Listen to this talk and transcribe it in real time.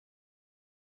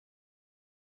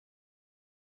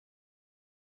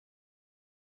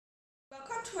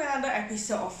Welcome to another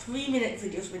episode of 3-Minute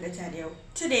Videos with Nathaniel.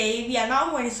 Today, we are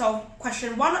now going to solve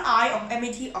question 1I of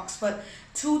MAT Oxford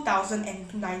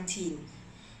 2019.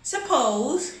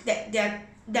 Suppose that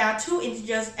there are two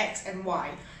integers x and y.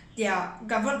 They are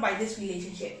governed by this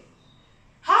relationship.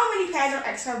 How many pairs of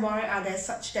x and y are there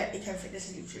such that it can fit the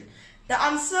solution? The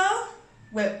answer,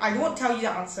 well, I won't tell you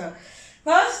the answer.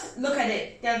 First, look at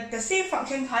it. They're the same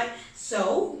function type,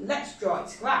 so let's draw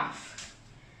its graph.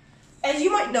 As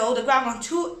you might know, the graph on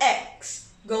 2x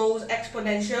goes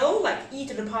exponential, like e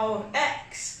to the power of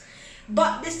x.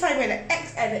 But this time when the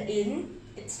x added in,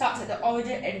 it starts at the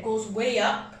origin and goes way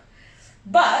up.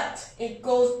 But it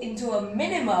goes into a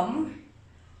minimum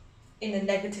in the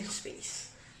negative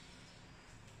space.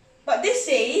 But this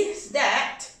says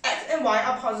that x and y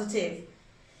are positive.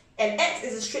 And x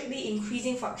is a strictly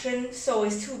increasing function, so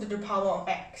is 2 to the power of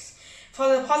x.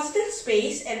 For the positive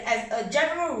space, and as a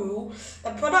general rule, the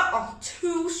product of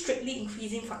two strictly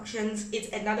increasing functions is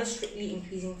another strictly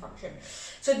increasing function.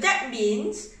 So that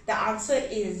means the answer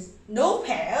is no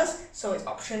pairs, so it's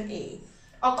option A.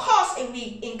 Of course, if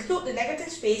we include the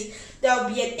negative space, there will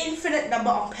be an infinite number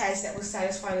of pairs that will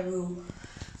satisfy the rule.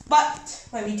 But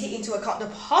when we take into account the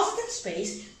positive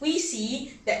space, we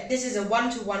see that this is a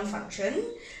one-to-one function,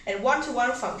 and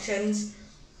one-to-one functions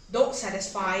don't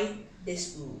satisfy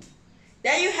this rule.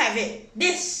 There you have it.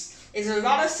 This is a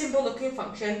rather simple looking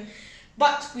function,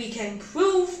 but we can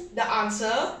prove the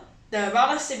answer, the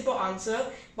rather simple answer,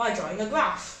 by drawing a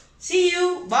graph. See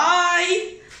you.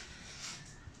 Bye.